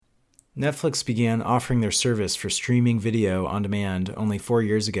Netflix began offering their service for streaming video on demand only 4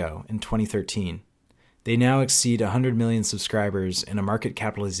 years ago, in 2013. They now exceed 100 million subscribers and a market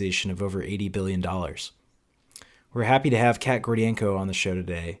capitalization of over $80 billion. We're happy to have Kat Gordiienko on the show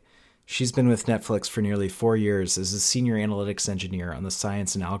today. She's been with Netflix for nearly 4 years as a senior analytics engineer on the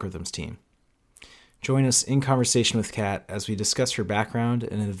science and algorithms team. Join us in conversation with Kat as we discuss her background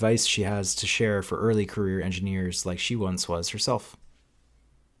and advice she has to share for early career engineers like she once was herself.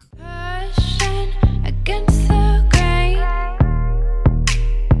 Pushing against the grain.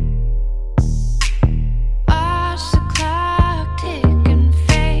 Watch the clock tick and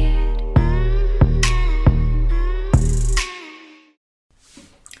fade.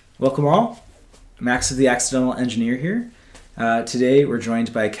 Welcome all. Max of the Accidental Engineer here. Today we're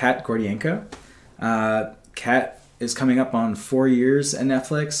joined by Kat Gordiienko. Kat is coming up on 4 years at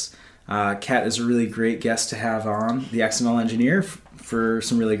Netflix. Kat is a really great guest to have on The Accidental Engineer for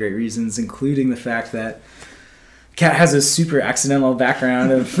some really great reasons, including the fact that Kat has a super accidental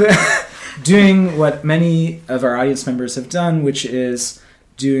background of doing what many of our audience members have done, which is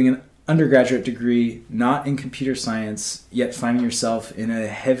doing an undergraduate degree not in computer science, yet finding yourself in a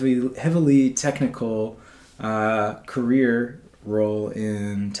heavily technical career role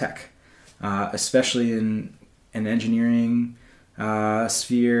in tech, especially in an engineering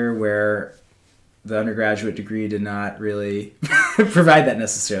sphere where the undergraduate degree did not really provide that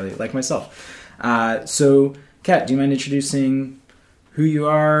necessarily, like myself. So, Kat, do you mind introducing who you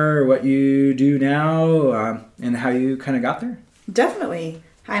are, what you do now, and how you kind of got there? Definitely.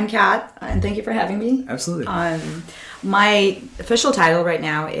 Hi, I'm Kat, and thank you for having me. Absolutely. My official title right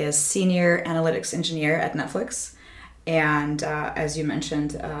now is Senior Analytics Engineer at Netflix. And as you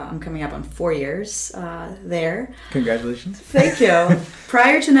mentioned, I'm coming up on 4 years there. Congratulations. Thank you.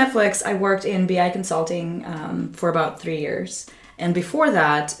 Prior to Netflix, I worked in BI consulting for about 3 years. And before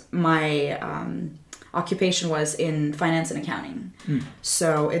that, my occupation was in finance and accounting.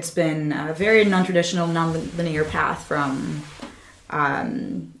 So it's been a very non-traditional, non-linear path from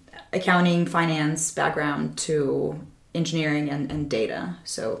accounting, finance background to engineering and data.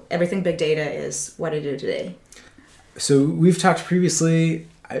 So everything big data is what I do today. So we've talked previously.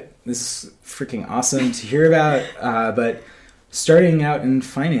 This is freaking awesome to hear about. But starting out in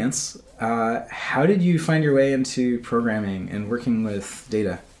finance, how did you find your way into programming and working with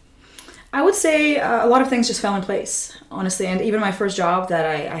data? I would say a lot of things just fell in place, honestly. And even my first job that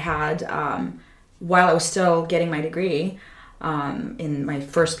I had while I was still getting my degree, in my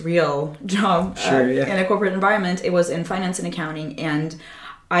first real job in a corporate environment, it was in finance and accounting. And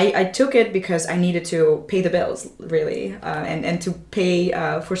I took it because I needed to pay the bills, really, and to pay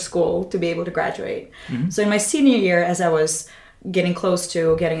for school to be able to graduate. Mm-hmm. So in my senior year, as I was getting close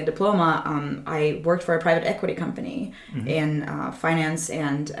to getting a diploma, I worked for a private equity company in finance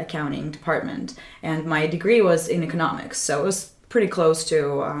and accounting department. And my degree was in economics, so it was pretty close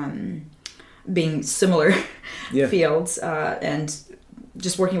to being similar fields and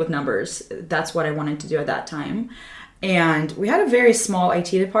just working with numbers. That's what I wanted to do at that time. And we had a very small IT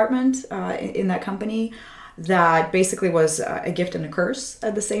department in that company that basically was a gift and a curse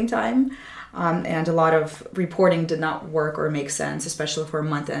at the same time. And a lot of reporting did not work or make sense, especially for a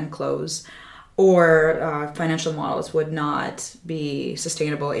month-end close. Or financial models would not be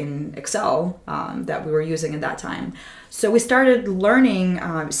sustainable in Excel that we were using at that time. So we started learning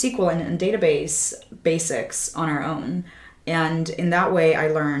SQL and database basics on our own. And in that way, I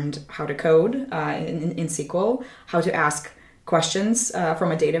learned how to code in SQL, how to ask questions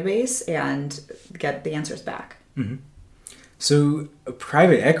from a database and get the answers back. Mm-hmm. So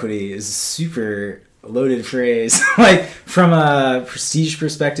private equity is a super loaded phrase. Like from a prestige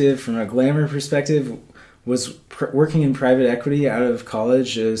perspective, from a glamour perspective, was working in private equity out of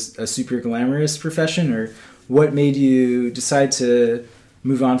college a super glamorous profession? Or what made you decide to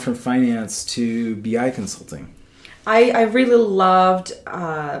move on from finance to BI consulting? I really loved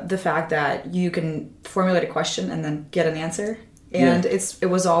the fact that you can formulate a question and then get an answer. And it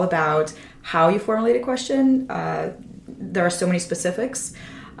was all about how you formulate a question. There are so many specifics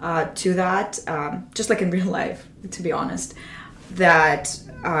to that, just like in real life, to be honest, that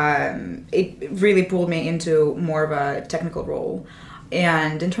it really pulled me into more of a technical role.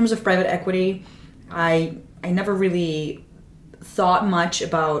 And in terms of private equity, I never really thought much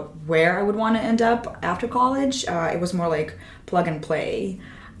about where I would want to end up after college. It was more like plug and play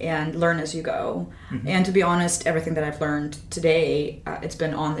and learn as you go. Mm-hmm. And to be honest, everything that I've learned today, it's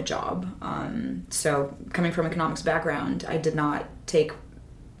been on the job. So coming from economics background, I did not take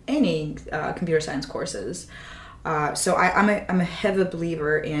any computer science courses. So I'm a heavy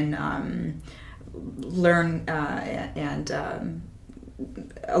believer in learn and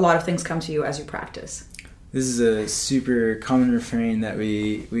a lot of things come to you as you practice. This is a super common refrain that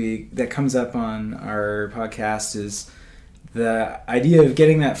that comes up on our podcast, is the idea of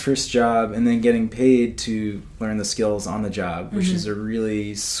getting that first job and then getting paid to learn the skills on the job, which is a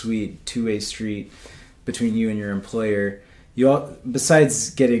really sweet two-way street between you and your employer. Besides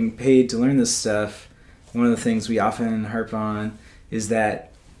getting paid to learn this stuff, one of the things we often harp on is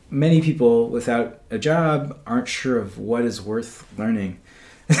that many people without a job aren't sure of what is worth learning.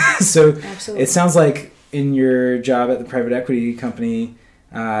 So Absolutely. It sounds like in your job at the private equity company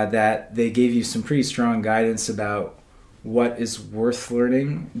that they gave you some pretty strong guidance about what is worth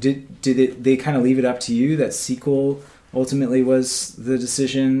learning. They kind of leave it up to you that SQL ultimately was the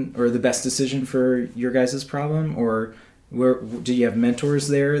decision or the best decision for your guys' problem? Or do you have mentors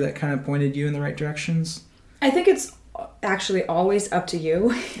there that kind of pointed you in the right directions? I think it's actually always up to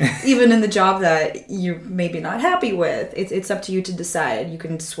you, even in the job that you're maybe not happy with. It's up to you to decide. You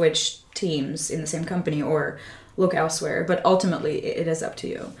can switch teams in the same company or look elsewhere, but ultimately it is up to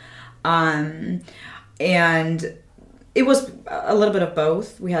you. And it was a little bit of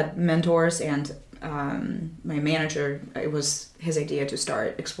both. We had mentors, and my manager, it was his idea to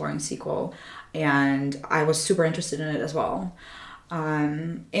start exploring SQL, and I was super interested in it as well.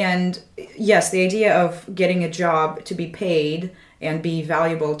 And yes, the idea of getting a job to be paid and be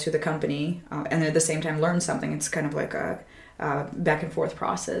valuable to the company, and at the same time learn something, it's kind of like a back and forth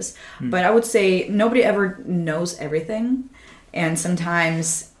process. But I would say nobody ever knows everything, and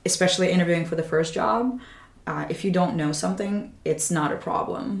sometimes, especially interviewing for the first job, if you don't know something, it's not a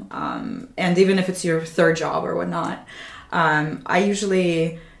problem. And even if it's your third job or whatnot, I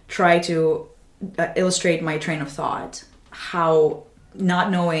usually try to illustrate my train of thought, how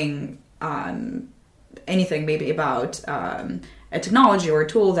not knowing anything maybe about a technology or a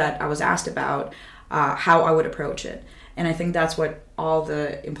tool that I was asked about, how I would approach it. And I think that's what all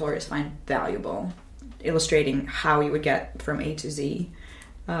the employers find valuable, illustrating how you would get from A to Z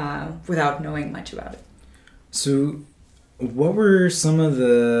without knowing much about it. So what were some of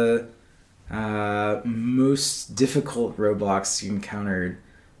the most difficult roadblocks you encountered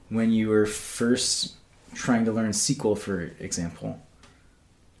when you were first trying to learn SQL, for example?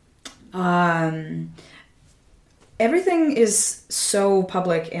 Everything is so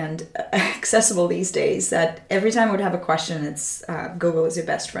public and accessible these days that every time I would have a question, it's Google is your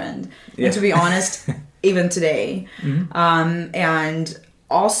best friend. Yeah. And to be honest, even today. And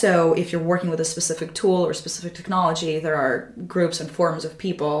also, if you're working with a specific tool or specific technology, there are groups and forums of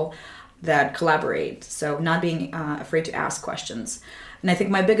people that collaborate. So not being afraid to ask questions. And I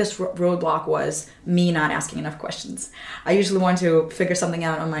think my biggest roadblock was me not asking enough questions. I usually want to figure something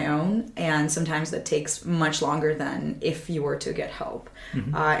out on my own, and sometimes that takes much longer than if you were to get help.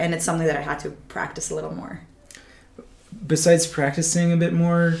 And it's something that I had to practice a little more. Besides practicing a bit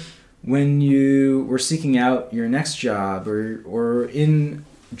more, when you were seeking out your next job or in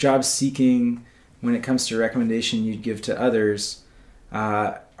job seeking, when it comes to recommendation you'd give to others,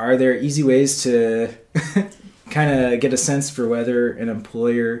 are there easy ways to kind of get a sense for whether an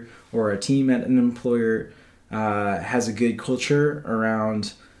employer or a team at an employer has a good culture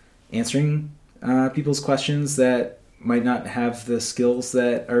around answering people's questions that might not have the skills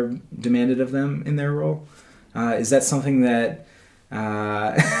that are demanded of them in their role? Is that something that you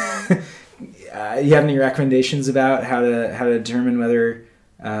have any recommendations about how to determine whether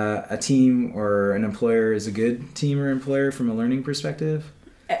a team or an employer is a good team or employer from a learning perspective?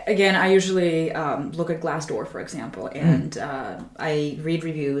 Again, I usually look at Glassdoor, for example, and I read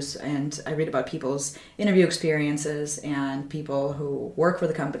reviews, and I read about people's interview experiences and people who work for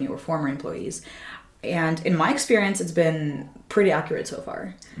the company or former employees. And in my experience, it's been pretty accurate so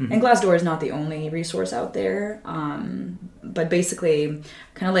far. And Glassdoor is not the only resource out there, but basically,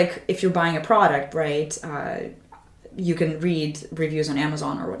 kind of like if you're buying a product, right, you can read reviews on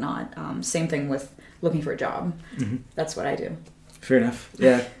Amazon or whatnot. Same thing with looking for a job. That's what I do. Fair enough.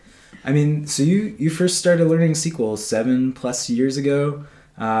 Yeah. I mean, so you first started learning SQL 7+ years ago.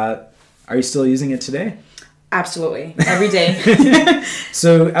 Are you still using it today? Absolutely. Every day.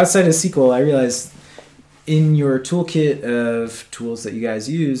 So outside of SQL, I realized in your toolkit of tools that you guys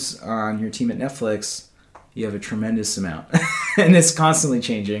use on your team at Netflix, you have a tremendous amount. And it's constantly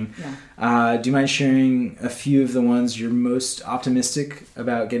changing. Yeah. Do you mind sharing a few of the ones you're most optimistic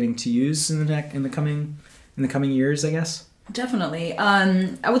about getting to use in the coming years, I guess? Definitely.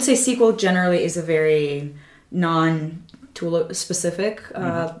 I would say SQL generally is a very non-tool specific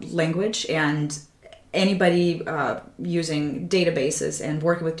language, and anybody using databases and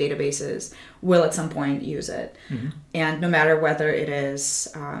working with databases will at some point use it. And no matter whether it is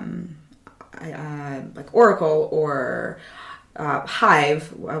like Oracle or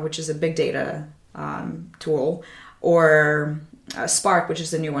Hive, which is a big data tool, or Spark, which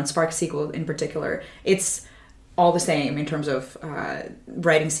is the new one, Spark SQL in particular. It's all the same in terms of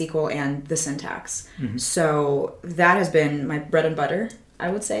writing SQL and the syntax. So that has been my bread and butter,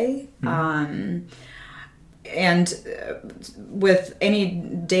 I would say. And with any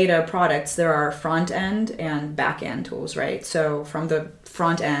data products, there are front end and back end tools, right? So from the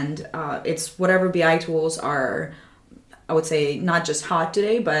front end, it's whatever BI tools are, I would say, not just hot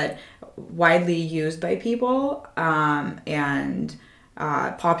today, but widely used by people, and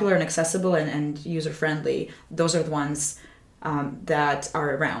popular and accessible and user friendly. Those are the ones that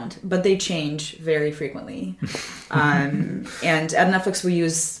are around, but they change very frequently. And at Netflix, we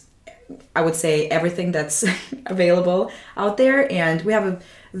use, I would say, everything that's available out there, and we have a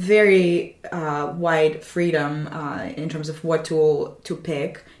very wide freedom in terms of what tool to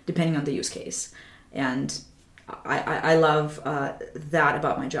pick depending on the use case. And I love that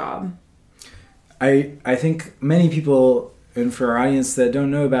about my job. I think many people, and for our audience that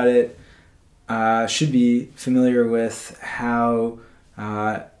don't know about it, should be familiar with how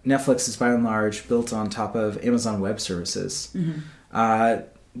Netflix is by and large built on top of Amazon Web Services.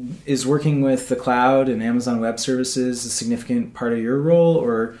 Is working with the cloud and Amazon Web Services a significant part of your role,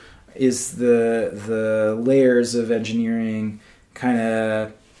 or is the layers of engineering kind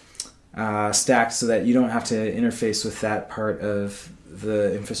of stacked so that you don't have to interface with that part of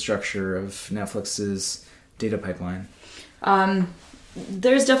the infrastructure of Netflix's data pipeline?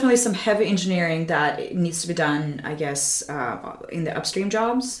 There's definitely some heavy engineering that needs to be done, I guess, in the upstream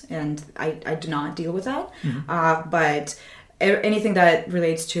jobs, and I do not deal with that. But anything that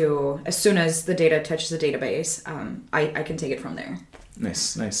relates to as soon as the data touches the database, I can take it from there.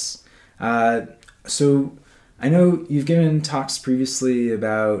 Nice. So I know you've given talks previously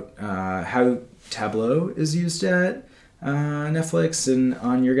about how Tableau is used at Netflix and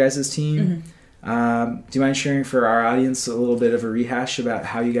on your guys' team. Do you mind sharing for our audience a little bit of a rehash about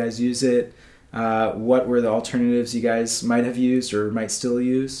how you guys use it? What were the alternatives you guys might have used or might still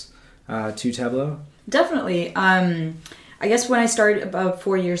use to Tableau? Definitely. I guess when I started about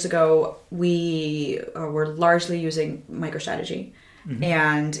 4 years ago, we were largely using MicroStrategy.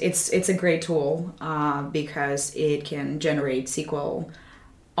 And it's a great tool because it can generate SQL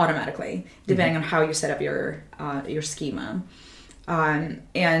automatically, depending on how you set up your schema.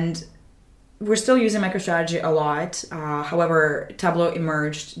 And we're still using MicroStrategy a lot. However, Tableau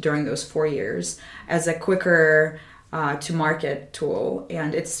emerged during those 4 years as a quicker to market tool,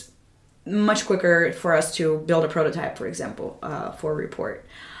 and it's much quicker for us to build a prototype, for example, for a report.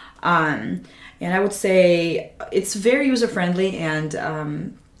 And I would say it's very user-friendly, and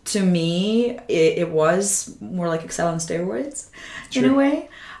to me, it was more like Excel on steroids in a way.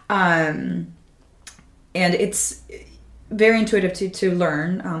 And it's very intuitive to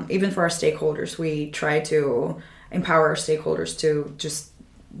learn. Even for our stakeholders, we try to empower our stakeholders to just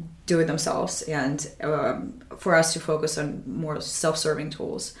do it themselves, and for us to focus on more self-serving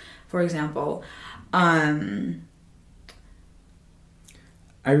tools, for example. I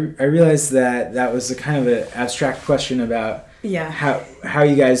realized that was a kind of an abstract question about how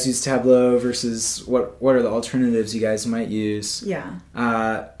you guys use Tableau versus what are the alternatives you guys might use.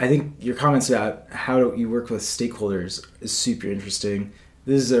 I think your comments about how you work with stakeholders is super interesting.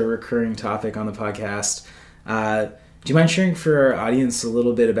 This is a recurring topic on the podcast. Do you mind sharing for our audience a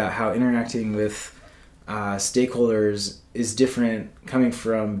little bit about how interacting with stakeholders is different coming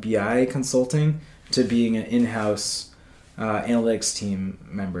from BI consulting to being an in-house analytics team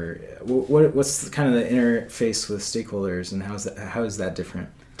member? What's kind of the interface with stakeholders, and how is that different?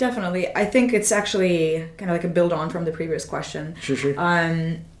 Definitely. I think it's actually kind of like a build on from the previous question. Sure.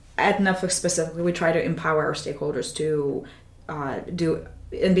 At Netflix specifically, we try to empower our stakeholders to do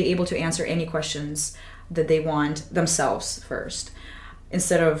and be able to answer any questions that they want themselves first,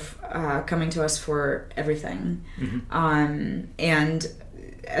 instead of coming to us for everything. And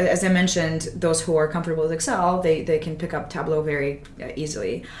as I mentioned, those who are comfortable with Excel, they can pick up Tableau very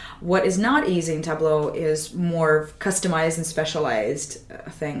easily. What is not easy in Tableau is more customized and specialized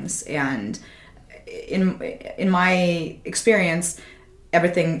things. And in my experience,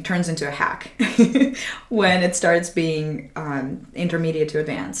 everything turns into a hack when it starts being intermediate to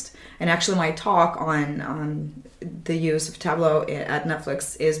advanced. And actually, my talk on the use of Tableau at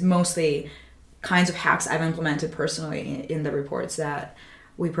Netflix is mostly kinds of hacks I've implemented personally in the reports that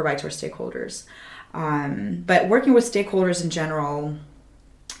we provide to our stakeholders. But working with stakeholders in general,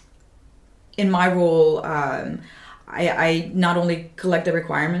 in my role, I not only collect the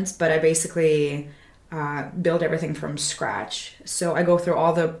requirements, but I basically build everything from scratch. So I go through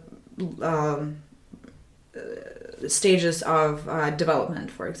all the stages of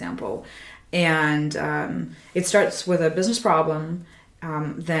development, for example. And it starts with a business problem.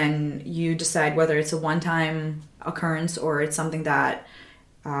 Then you decide whether it's a one-time occurrence or it's something that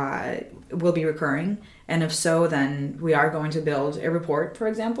will be recurring. And if so, then we are going to build a report, for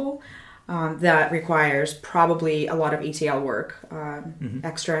example, that requires probably a lot of ETL work,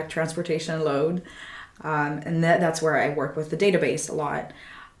 extra transportation load. And that's where I work with the database a lot.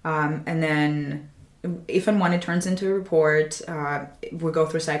 And then if and when it turns into a report, we go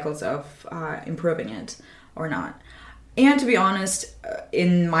through cycles of improving it or not. And to be honest,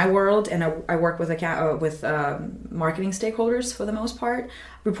 in my world, and I work with marketing stakeholders for the most part,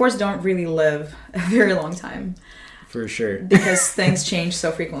 reports don't really live a very long time. For sure. Because things change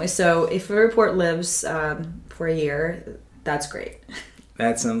so frequently. So if a report lives for a year, that's great.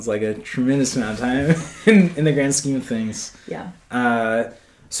 That sounds like a tremendous amount of time in the grand scheme of things. Yeah.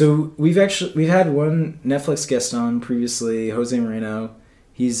 So we've had one Netflix guest on previously, Jose Moreno.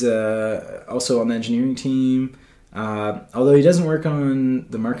 He's also on the engineering team. Although he doesn't work on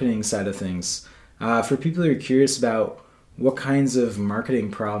the marketing side of things. For people who are curious about what kinds of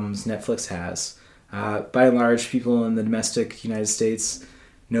marketing problems Netflix has, by and large, people in the domestic United States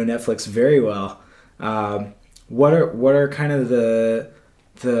know Netflix very well. What are kind of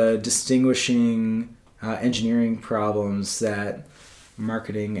the distinguishing engineering problems that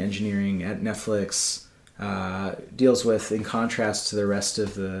marketing engineering at Netflix deals with in contrast to the rest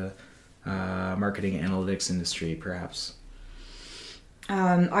of the marketing analytics industry, perhaps?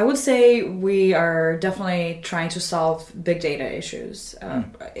 I would say we are definitely trying to solve big data issues.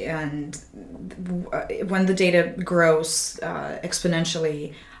 And when the data grows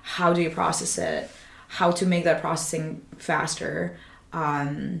exponentially, how do you process it? How to make that processing faster?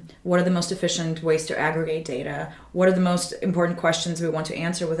 What are the most efficient ways to aggregate data? What are the most important questions we want to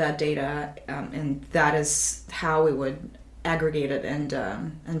answer with that data? And that is how we would aggregate it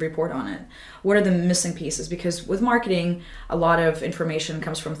and report on it. What are the missing pieces? Because with marketing, a lot of information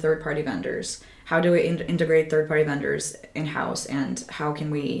comes from third-party vendors. How do we integrate third-party vendors in-house, and how can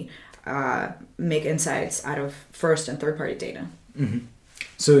we make insights out of first and third-party data? Mm-hmm.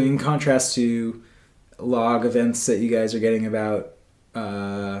 So in contrast to log events that you guys are getting about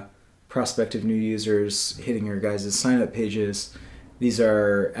prospective new users hitting your guys' sign-up pages, these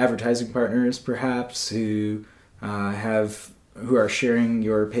are advertising partners, perhaps, who are sharing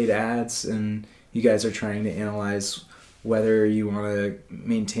your paid ads, and you guys are trying to analyze whether you want to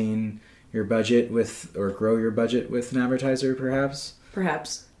maintain your budget with or grow your budget with an advertiser, perhaps.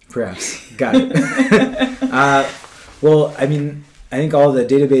 Perhaps. Got it. Well, I mean, I think all the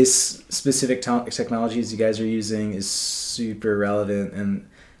database specific technologies you guys are using is super relevant, and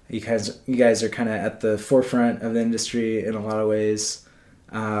you guys are kind of at the forefront of the industry in a lot of ways.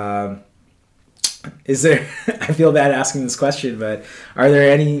 Is there? I feel bad asking this question, but are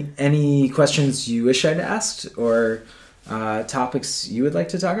there any questions you wish I'd asked, or topics you would like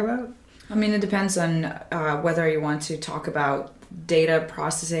to talk about? I mean, it depends on whether you want to talk about data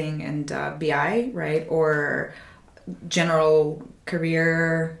processing and BI, right, or general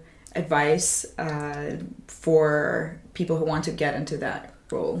career advice for people who want to get into that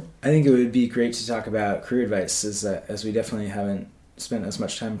role. I think it would be great to talk about career advice, as we definitely haven't spent as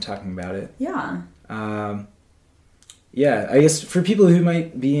much time talking about it. Yeah. I guess for people who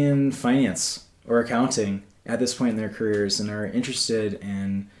might be in finance or accounting at this point in their careers and are interested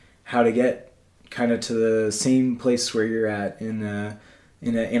in how to get kind of to the same place where you're at in an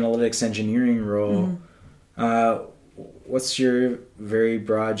analytics engineering role, what's your very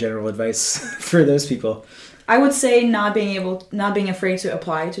broad general advice for those people? I would say not being afraid to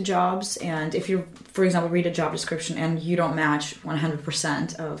apply to jobs. And if you, for example, read a job description and you don't match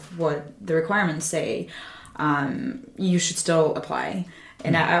 100% of what the requirements say, you should still apply.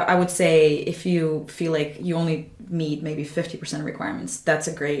 And I would say if you feel like you only meet maybe 50% of requirements, that's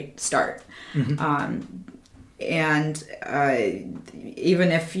a great start. Mm-hmm.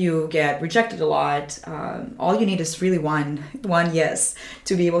 Even if you get rejected a lot, all you need is really one yes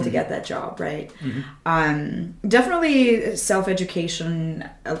to be able to get that job, right? Mm-hmm. Definitely self-education.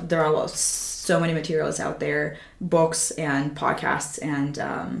 There are so many materials out there, books and podcasts and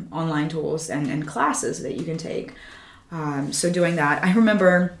online tools and classes that you can take. So doing that, I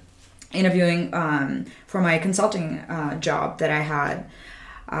remember interviewing for my consulting job that I had.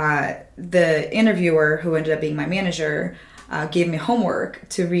 The interviewer, who ended up being my manager, gave me homework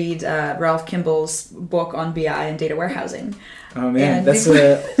to read Ralph Kimball's book on BI and data warehousing. Oh man, And that's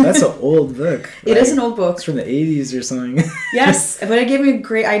an old book. It is an old book. It's from the 80s or something. Yes, but it gave me a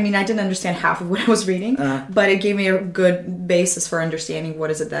great. I mean, I didn't understand half of what I was reading, but it gave me a good basis for understanding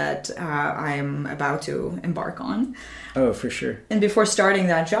what is it that I am about to embark on. Oh, for sure. And before starting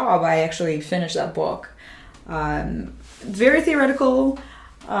that job, I actually finished that book. Very theoretical,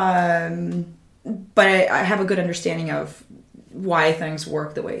 but I have a good understanding of why things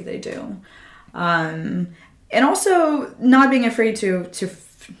work the way they do. And also not being afraid to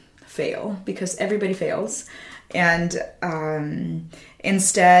fail, because everybody fails. And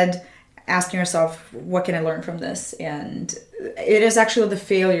instead asking yourself, what can I learn from this? And it is actually the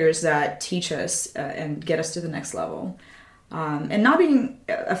failures that teach us and get us to the next level. And not being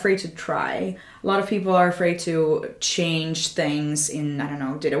afraid to try. A lot of people are afraid to change things in, I don't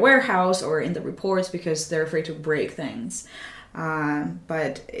know, data warehouse or in the reports because they're afraid to break things.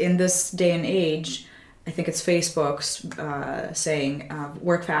 But in this day and age, I think it's Facebook's saying,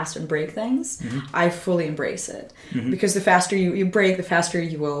 work fast and break things. Mm-hmm. I fully embrace it. Mm-hmm. Because the faster you break, the faster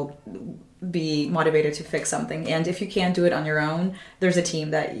you will be motivated to fix something. And if you can't do it on your own, there's a team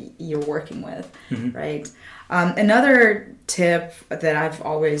that you're working with, mm-hmm. right? Another tip that I've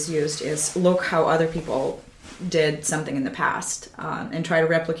always used is look how other people did something in the past and try to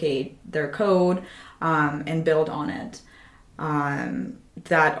replicate their code and build on it.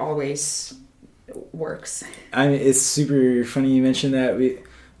 That always works. I mean, it's super funny you mentioned that.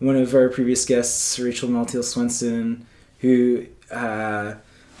 One of our previous guests, Rachel Maltiel-Swenson, who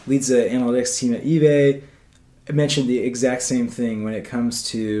leads the analytics team at eBay, mentioned the exact same thing when it comes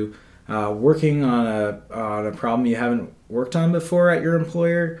to working on a problem you haven't worked on before at your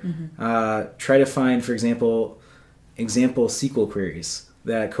employer. Mm-hmm. Try to find, for example SQL queries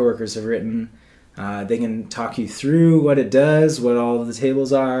that coworkers have written. They can talk you through what it does, what all of the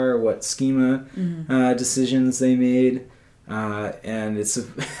tables are, what schema mm-hmm. Decisions they made, and it's a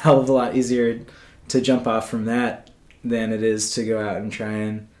hell of a lot easier to jump off from that than it is to go out and try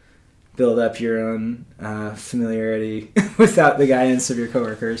and build up your own familiarity without the guidance of your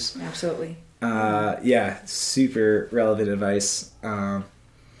coworkers. Absolutely. Yeah, super relevant advice.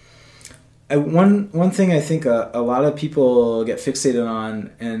 One thing I think a lot of people get fixated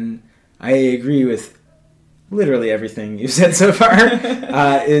on, and I agree with literally everything you've said so far,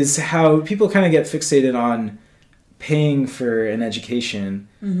 is how people kind of get fixated on paying for an education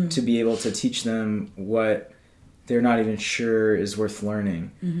mm-hmm. to be able to teach them what they're not even sure is worth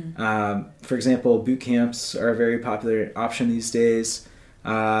learning. Mm-hmm. For example, boot camps are a very popular option these days.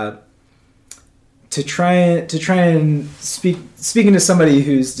 To try and speaking to somebody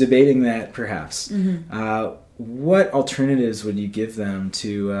who's debating that, perhaps, mm-hmm. What alternatives would you give them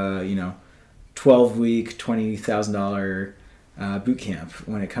to 12-week, $20,000 boot camp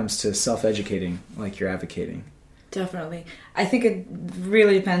when it comes to self-educating like you're advocating? Definitely. I think it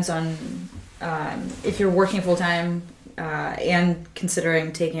really depends on if you're working full-time and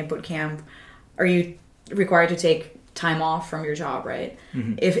considering taking a boot camp. Are you required to take time off from your job, right?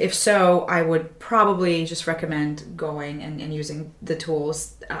 Mm-hmm. If so, I would probably just recommend going and using the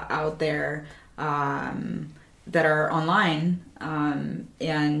tools out there that are online,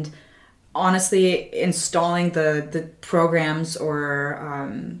 and honestly installing the programs or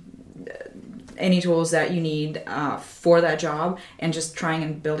any tools that you need for that job, and just trying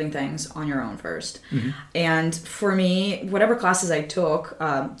and building things on your own first. Mm-hmm. And for me, whatever classes I took,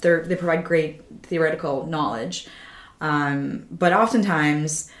 they provide great theoretical knowledge, but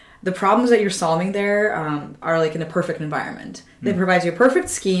oftentimes the problems that you're solving there are like in a perfect environment. They provide you a perfect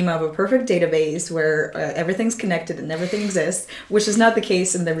scheme of a perfect database where everything's connected and everything exists, which is not the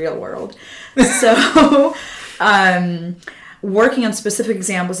case in the real world. So working on specific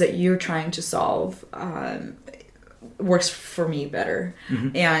examples that you're trying to solve works for me better.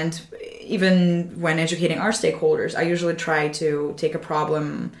 Mm-hmm. And even when educating our stakeholders, I usually try to take a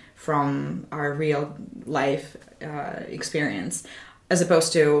problem from our real life experience, as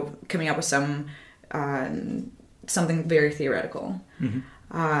opposed to coming up with something very theoretical.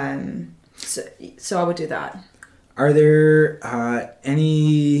 Mm-hmm. So I would do that. Are there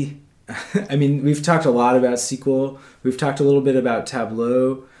any... I mean, we've talked a lot about SQL. We've talked a little bit about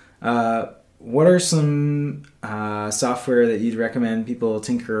Tableau. What are some software that you'd recommend people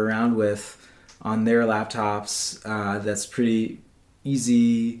tinker around with on their laptops that's pretty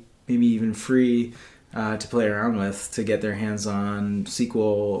easy, maybe even free, to play around with to get their hands on SQL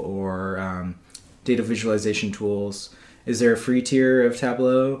or data visualization tools? Is there a free tier of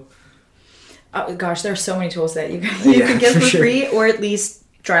Tableau? Oh, gosh, there are so many tools that you can get for free, or at least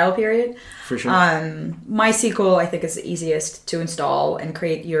trial period. For sure. MySQL, I think, is the easiest to install and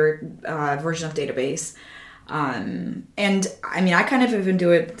create your version of database. And I mean, I kind of even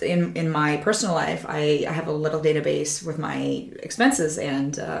do it in my personal life. I have a little database with my expenses,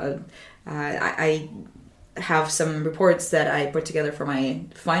 and I have some reports that I put together for my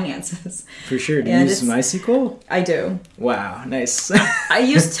finances. For sure. Do you And use MySQL? I do. Wow, nice. I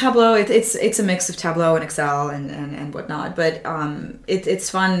use Tableau. It's a mix of Tableau and Excel and whatnot, but it's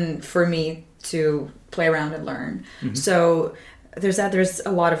fun for me to play around and learn. So there's that. There's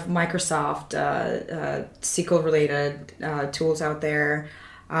a lot of Microsoft SQL related tools out there.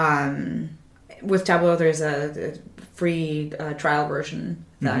 With Tableau, there's a free trial version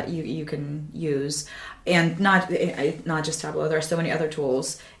that you can use, and not just Tableau. There are so many other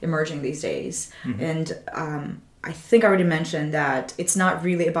tools emerging these days, and I think I already mentioned that it's not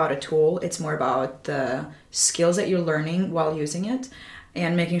really about a tool. It's more about the skills that you're learning while using it,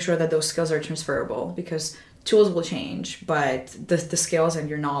 and making sure that those skills are transferable, because tools will change, but the skills and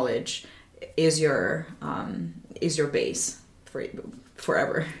your knowledge is your base for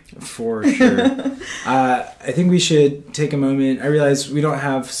forever. For sure. I think we should take a moment. I realize we don't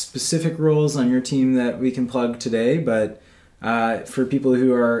have specific roles on your team that we can plug today, but for people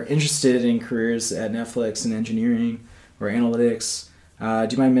who are interested in careers at Netflix in engineering or analytics, do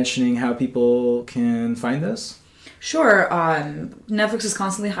you mind mentioning how people can find those? Sure. Netflix is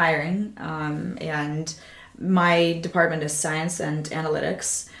constantly hiring, and my department is science and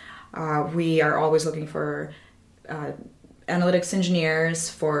analytics. We are always looking for analytics engineers,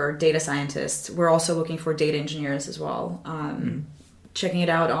 for data scientists. We're also looking for data engineers as well. Checking it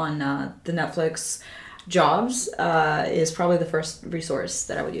out on the Netflix jobs is probably the first resource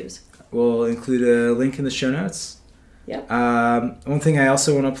that I would use. We'll include a link in the show notes. Yep. One thing I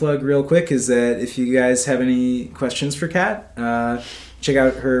also want to plug real quick is that if you guys have any questions for Kat, check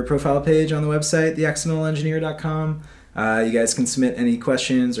out her profile page on the website, theaccidentalengineer.com. You guys can submit any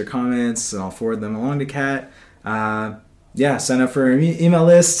questions or comments, and I'll forward them along to Kat. Sign up for our email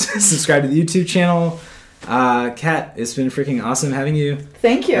list, subscribe to the YouTube channel. Kat, it's been freaking awesome having you.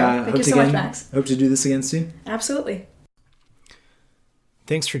 Thank you. Thank you so much, Max. Hope to do this again soon. Absolutely.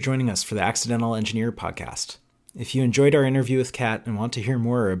 Thanks for joining us for the Accidental Engineer podcast. If you enjoyed our interview with Kat and want to hear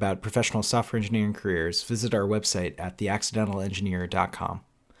more about professional software engineering careers, visit our website at theaccidentalengineer.com.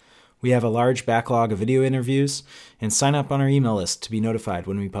 We have a large backlog of video interviews, and sign up on our email list to be notified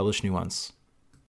when we publish new ones.